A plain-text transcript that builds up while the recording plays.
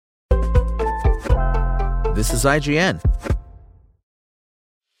This is IGN.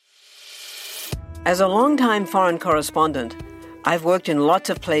 As a longtime foreign correspondent, I've worked in lots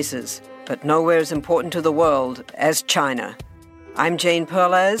of places, but nowhere as important to the world as China. I'm Jane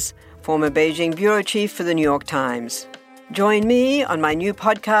Perlez, former Beijing bureau chief for the New York Times. Join me on my new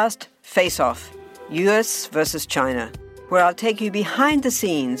podcast, Face Off, U.S. versus China, where I'll take you behind the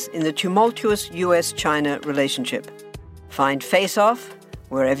scenes in the tumultuous U.S.-China relationship. Find Face Off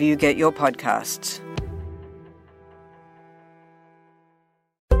wherever you get your podcasts.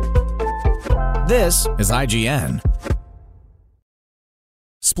 This is IGN.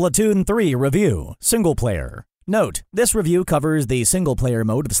 Splatoon 3 Review, Single Player. Note, this review covers the single-player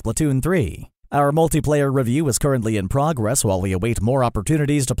mode of Splatoon 3. Our multiplayer review is currently in progress while we await more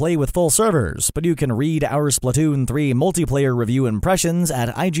opportunities to play with full servers, but you can read our Splatoon 3 multiplayer review impressions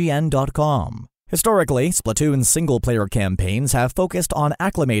at IGN.com. Historically, Splatoon's single-player campaigns have focused on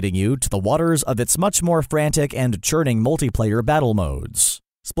acclimating you to the waters of its much more frantic and churning multiplayer battle modes.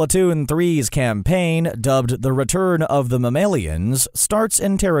 Splatoon 3's campaign, dubbed The Return of the Mammalians, starts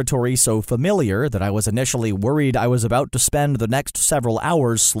in territory so familiar that I was initially worried I was about to spend the next several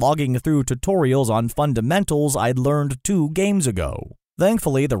hours slogging through tutorials on fundamentals I'd learned 2 games ago.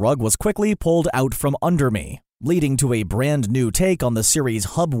 Thankfully, the rug was quickly pulled out from under me, leading to a brand new take on the series'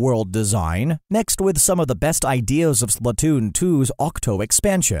 hub world design, mixed with some of the best ideas of Splatoon 2's Octo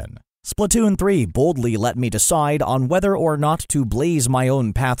expansion. Splatoon 3 boldly let me decide on whether or not to blaze my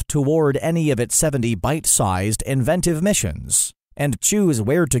own path toward any of its 70 bite-sized, inventive missions, and choose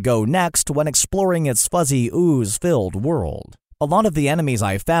where to go next when exploring its fuzzy, ooze-filled world. A lot of the enemies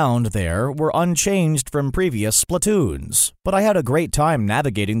I found there were unchanged from previous Splatoons, but I had a great time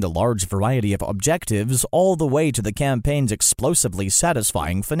navigating the large variety of objectives all the way to the campaign's explosively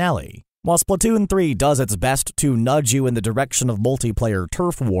satisfying finale. While Splatoon 3 does its best to nudge you in the direction of multiplayer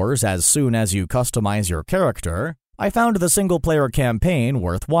turf wars as soon as you customize your character, I found the single-player campaign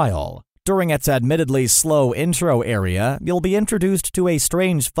worthwhile. During its admittedly slow intro area, you'll be introduced to a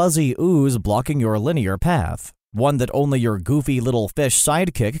strange fuzzy ooze blocking your linear path, one that only your goofy little fish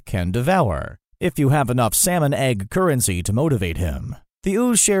sidekick can devour, if you have enough salmon egg currency to motivate him. The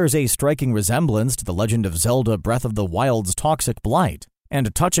ooze shares a striking resemblance to The Legend of Zelda Breath of the Wild's toxic blight,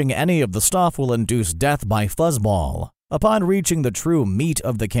 and touching any of the stuff will induce death by fuzzball. Upon reaching the true meat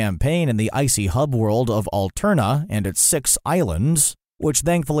of the campaign in the icy hub world of Alterna and its 6 islands, which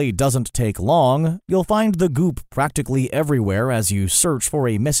thankfully doesn't take long, you'll find the goop practically everywhere as you search for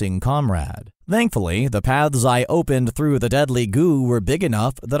a missing comrade. Thankfully, the paths I opened through the deadly goo were big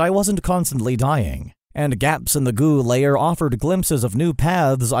enough that I wasn't constantly dying, and gaps in the goo layer offered glimpses of new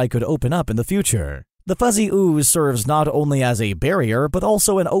paths I could open up in the future. The fuzzy ooze serves not only as a barrier, but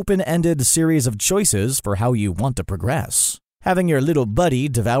also an open-ended series of choices for how you want to progress. Having your little buddy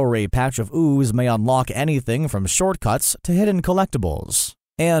devour a patch of ooze may unlock anything from shortcuts to hidden collectibles,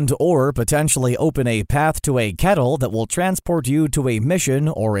 or potentially open a path to a kettle that will transport you to a mission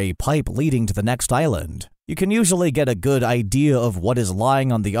or a pipe leading to the next island. You can usually get a good idea of what is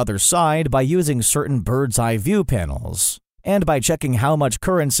lying on the other side by using certain bird's-eye view panels, and by checking how much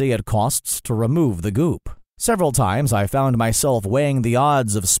currency it costs to remove the goop. Several times I found myself weighing the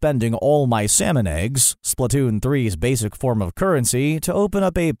odds of spending all my salmon eggs, Splatoon 3's basic form of currency, to open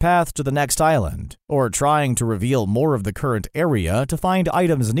up a path to the next island, or trying to reveal more of the current area to find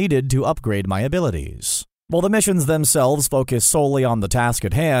items needed to upgrade my abilities. While the missions themselves focus solely on the task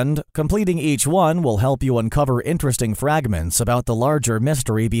at hand, completing each one will help you uncover interesting fragments about the larger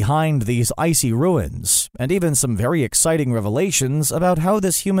mystery behind these icy ruins, and even some very exciting revelations about how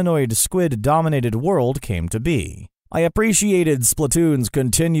this humanoid squid-dominated world came to be. I appreciated Splatoon's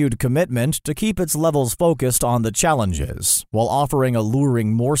continued commitment to keep its levels focused on the challenges, while offering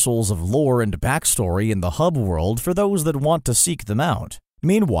alluring morsels of lore and backstory in the hub world for those that want to seek them out.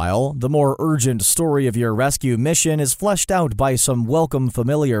 Meanwhile, the more urgent story of your rescue mission is fleshed out by some welcome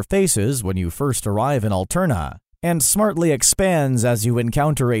familiar faces when you first arrive in Alterna, and smartly expands as you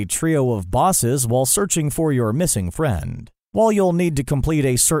encounter a trio of bosses while searching for your missing friend. While you'll need to complete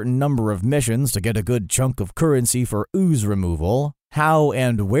a certain number of missions to get a good chunk of currency for ooze removal, how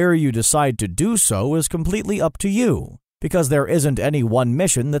and where you decide to do so is completely up to you, because there isn't any one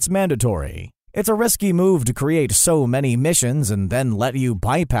mission that's mandatory. It's a risky move to create so many missions and then let you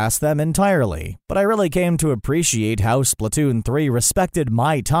bypass them entirely, but I really came to appreciate how Splatoon 3 respected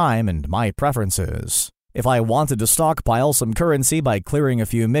my time and my preferences. If I wanted to stockpile some currency by clearing a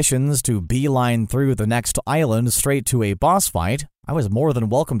few missions to beeline through the next island straight to a boss fight, I was more than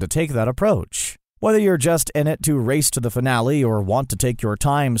welcome to take that approach. Whether you're just in it to race to the finale or want to take your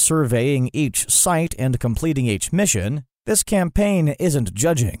time surveying each site and completing each mission, this campaign isn't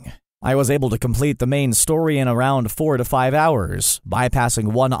judging. I was able to complete the main story in around 4 to 5 hours,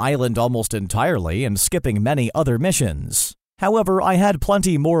 bypassing one island almost entirely and skipping many other missions. However, I had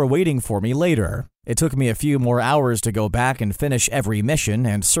plenty more waiting for me later. It took me a few more hours to go back and finish every mission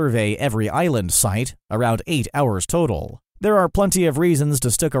and survey every island site, around 8 hours total. There are plenty of reasons to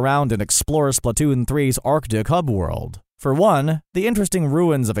stick around and explore Splatoon 3's Arctic hub world. For one, the interesting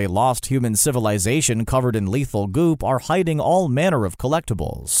ruins of a lost human civilization covered in lethal goop are hiding all manner of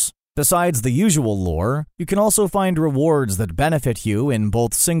collectibles. Besides the usual lore, you can also find rewards that benefit you in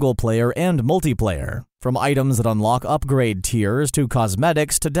both single-player and multiplayer, from items that unlock upgrade tiers to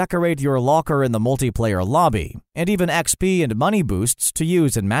cosmetics to decorate your locker in the multiplayer lobby, and even XP and money boosts to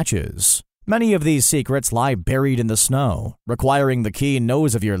use in matches. Many of these secrets lie buried in the snow, requiring the keen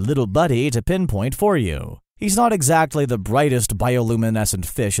nose of your little buddy to pinpoint for you. He's not exactly the brightest bioluminescent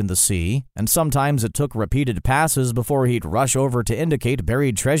fish in the sea, and sometimes it took repeated passes before he'd rush over to indicate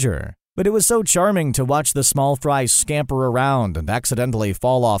buried treasure. But it was so charming to watch the small fry scamper around and accidentally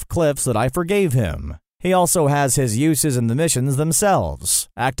fall off cliffs that I forgave him. He also has his uses in the missions themselves,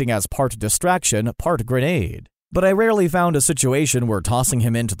 acting as part distraction, part grenade. But I rarely found a situation where tossing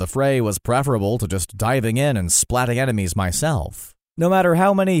him into the fray was preferable to just diving in and splatting enemies myself. No matter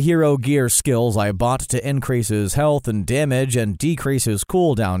how many hero gear skills I bought to increase his health and damage and decrease his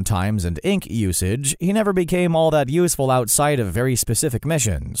cooldown times and ink usage, he never became all that useful outside of very specific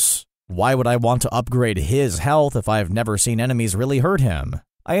missions. Why would I want to upgrade his health if I've never seen enemies really hurt him?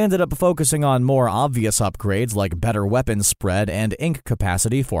 I ended up focusing on more obvious upgrades like better weapon spread and ink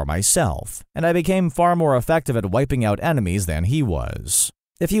capacity for myself, and I became far more effective at wiping out enemies than he was.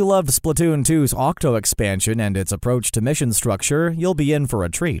 If you loved Splatoon 2's Octo expansion and its approach to mission structure, you'll be in for a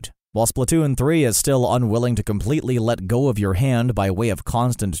treat. While Splatoon 3 is still unwilling to completely let go of your hand by way of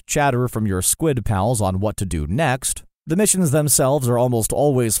constant chatter from your squid pals on what to do next, the missions themselves are almost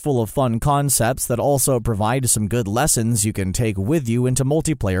always full of fun concepts that also provide some good lessons you can take with you into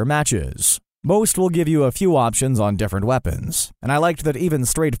multiplayer matches. Most will give you a few options on different weapons, and I liked that even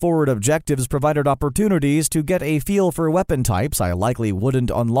straightforward objectives provided opportunities to get a feel for weapon types I likely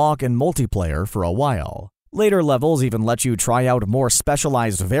wouldn't unlock in multiplayer for a while. Later levels even let you try out more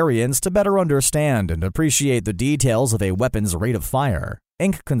specialized variants to better understand and appreciate the details of a weapon's rate of fire,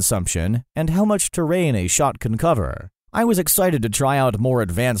 ink consumption, and how much terrain a shot can cover. I was excited to try out more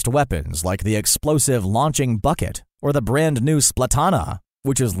advanced weapons like the explosive launching bucket or the brand new Splatana,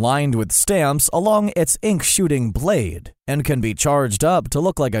 which is lined with stamps along its ink-shooting blade and can be charged up to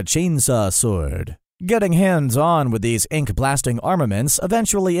look like a chainsaw sword. Getting hands-on with these ink-blasting armaments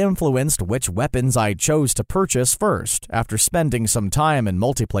eventually influenced which weapons I chose to purchase first after spending some time in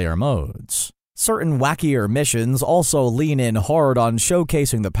multiplayer modes. Certain wackier missions also lean in hard on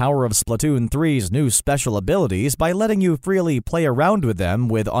showcasing the power of Splatoon 3's new special abilities by letting you freely play around with them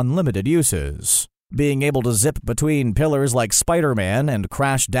with unlimited uses. Being able to zip between pillars like Spider-Man and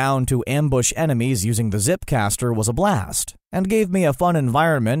crash down to ambush enemies using the Zipcaster was a blast, and gave me a fun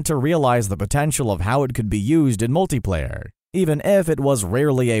environment to realize the potential of how it could be used in multiplayer. Even if it was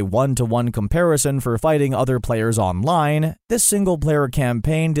rarely a one-to-one comparison for fighting other players online, this single-player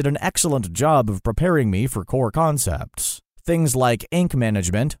campaign did an excellent job of preparing me for core concepts. Things like ink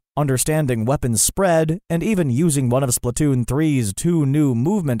management, understanding weapon spread, and even using one of Splatoon 3's 2 new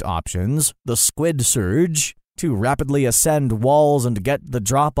movement options, the Squid Surge, to rapidly ascend walls and get the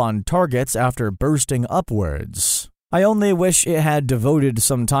drop on targets after bursting upwards. I only wish it had devoted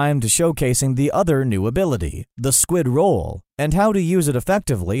some time to showcasing the other new ability, the Squid Roll, and how to use it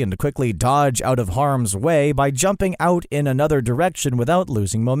effectively and quickly dodge out of harm's way by jumping out in another direction without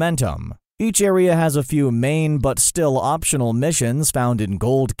losing momentum. Each area has a few main but still optional missions found in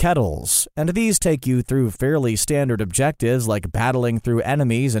gold kettles, and these take you through fairly standard objectives like battling through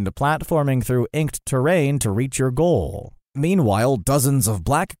enemies and platforming through inked terrain to reach your goal. Meanwhile, dozens of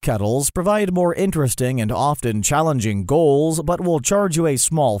black kettles provide more interesting and often challenging goals but will charge you a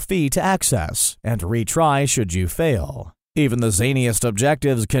small fee to access, and retry should you fail. Even the zaniest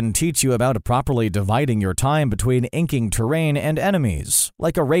objectives can teach you about properly dividing your time between inking terrain and enemies,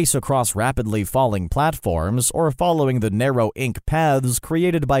 like a race across rapidly falling platforms or following the narrow ink paths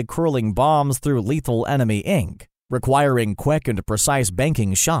created by curling bombs through lethal enemy ink, requiring quick and precise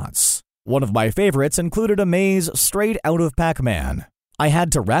banking shots. One of my favorites included a maze straight out of Pac-Man. I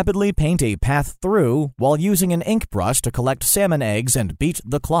had to rapidly paint a path through while using an ink brush to collect salmon eggs and beat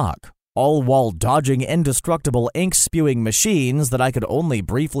the clock, all while dodging indestructible ink-spewing machines that I could only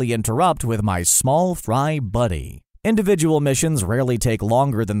briefly interrupt with my small fry buddy. Individual missions rarely take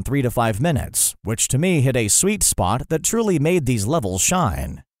longer than 3 to 5 minutes, which to me hit a sweet spot that truly made these levels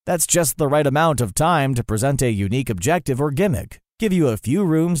shine. That's just the right amount of time to present a unique objective or gimmick, give you a few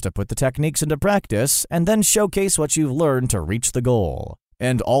rooms to put the techniques into practice, and then showcase what you've learned to reach the goal.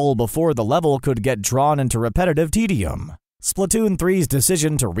 And all before the level could get drawn into repetitive tedium. Splatoon 3's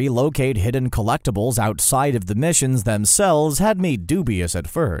decision to relocate hidden collectibles outside of the missions themselves had me dubious at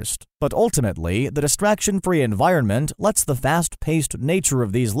first, but ultimately, the distraction-free environment lets the fast-paced nature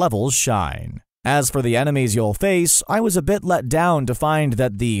of these levels shine. As for the enemies you'll face, I was a bit let down to find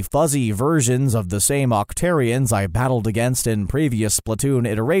that the fuzzy versions of the same Octarians I battled against in previous Splatoon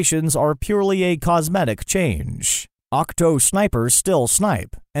iterations are purely a cosmetic change. Octo snipers still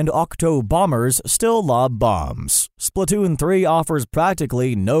snipe, and Octo bombers still lob bombs. Splatoon 3 offers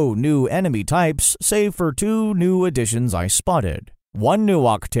practically no new enemy types, save for 2 new additions I spotted. One new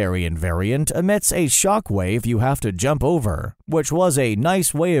Octarian variant emits a shockwave you have to jump over, which was a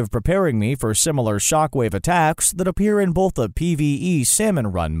nice way of preparing me for similar shockwave attacks that appear in both the PvE Salmon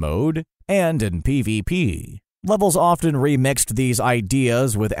Run mode and in PvP. Levels often remixed these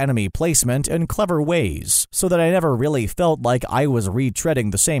ideas with enemy placement in clever ways, so that I never really felt like I was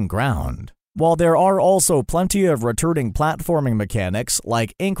retreading the same ground. While there are also plenty of returning platforming mechanics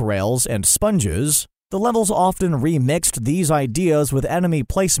like ink rails and sponges, the levels often remixed these ideas with enemy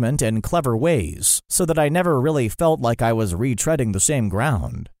placement in clever ways, so that I never really felt like I was retreading the same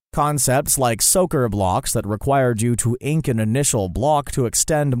ground. Concepts like soaker blocks that required you to ink an initial block to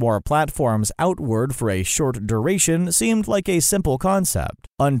extend more platforms outward for a short duration seemed like a simple concept,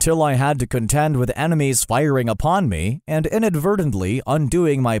 until I had to contend with enemies firing upon me and inadvertently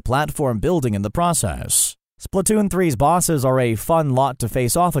undoing my platform building in the process. Splatoon 3's bosses are a fun lot to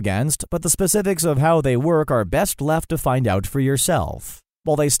face off against, but the specifics of how they work are best left to find out for yourself.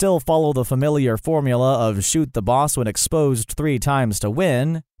 While they still follow the familiar formula of shoot the boss when exposed 3 times to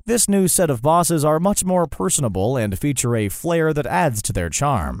win, this new set of bosses are much more personable and feature a flair that adds to their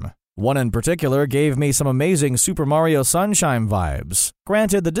charm. One in particular gave me some amazing Super Mario Sunshine vibes.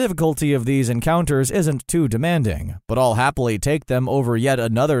 Granted, the difficulty of these encounters isn't too demanding, but I'll happily take them over yet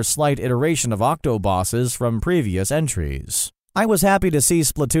another slight iteration of Octo bosses from previous entries. I was happy to see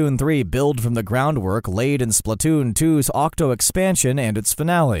Splatoon 3 build from the groundwork laid in Splatoon 2's Octo expansion and its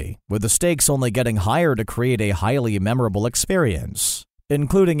finale, with the stakes only getting higher to create a highly memorable experience,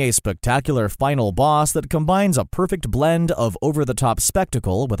 including a spectacular final boss that combines a perfect blend of over-the-top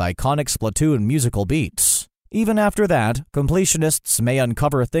spectacle with iconic Splatoon musical beats. Even after that, completionists may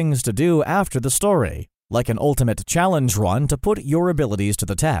uncover things to do after the story, like an ultimate challenge run to put your abilities to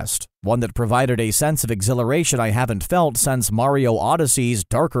the test, one that provided a sense of exhilaration I haven't felt since Mario Odyssey's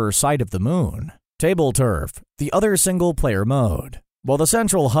Darker Side of the Moon. Table Turf, the other single-player mode. While the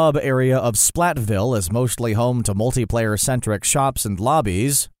central hub area of Splatville is mostly home to multiplayer-centric shops and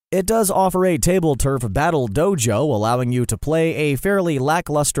lobbies, it does offer a table turf battle dojo allowing you to play a fairly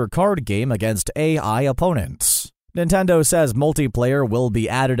lackluster card game against AI opponents. Nintendo says multiplayer will be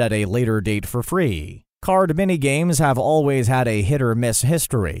added at a later date for free. Card minigames have always had a hit-or-miss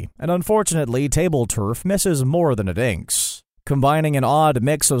history, and unfortunately Table Turf misses more than it inks. Combining an odd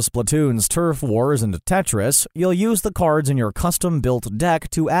mix of Splatoon's Turf Wars and Tetris, you'll use the cards in your custom-built deck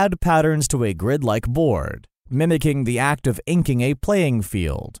to add patterns to a grid-like board, mimicking the act of inking a playing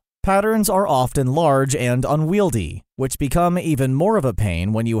field. Patterns are often large and unwieldy, which become even more of a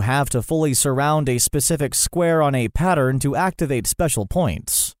pain when you have to fully surround a specific square on a pattern to activate special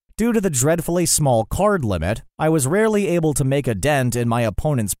points. Due to the dreadfully small card limit, I was rarely able to make a dent in my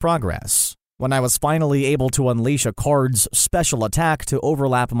opponent's progress. When I was finally able to unleash a card's special attack to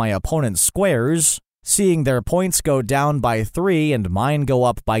overlap my opponent's squares, seeing their points go down by 3 and mine go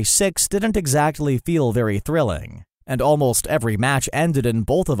up by 6 didn't exactly feel very thrilling, and almost every match ended in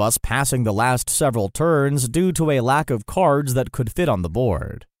both of us passing the last several turns due to a lack of cards that could fit on the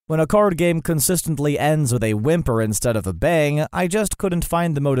board. When a card game consistently ends with a whimper instead of a bang, I just couldn't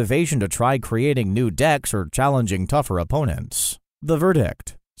find the motivation to try creating new decks or challenging tougher opponents. The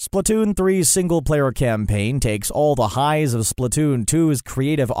verdict: Splatoon 3's single-player campaign takes all the highs of Splatoon 2's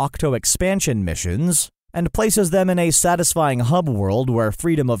creative Octo expansion missions and places them in a satisfying hub world where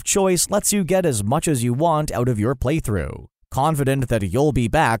freedom of choice lets you get as much as you want out of your playthrough, confident that you'll be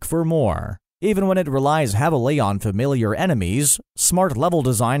back for more. Even when it relies heavily on familiar enemies, smart level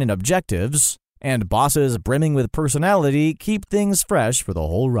design and objectives, and bosses brimming with personality keep things fresh for the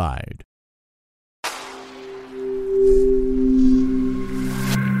whole ride.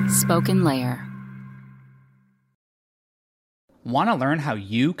 Spoken Layer. Want to learn how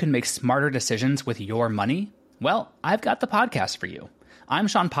you can make smarter decisions with your money? Well, I've got the podcast for you. I'm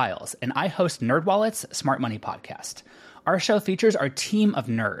Sean Piles, and I host NerdWallet's Smart Money Podcast. Our show features our team of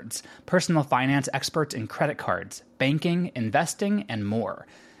nerds, personal finance experts in credit cards, banking, investing, and more.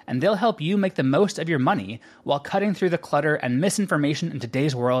 and they'll help you make the most of your money while cutting through the clutter and misinformation in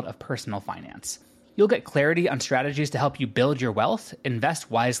today's world of personal finance. You'll get clarity on strategies to help you build your wealth,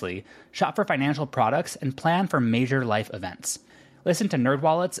 invest wisely, shop for financial products, and plan for major life events. Listen to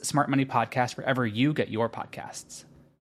NerdWallet's Smart Money Podcast wherever you get your podcasts.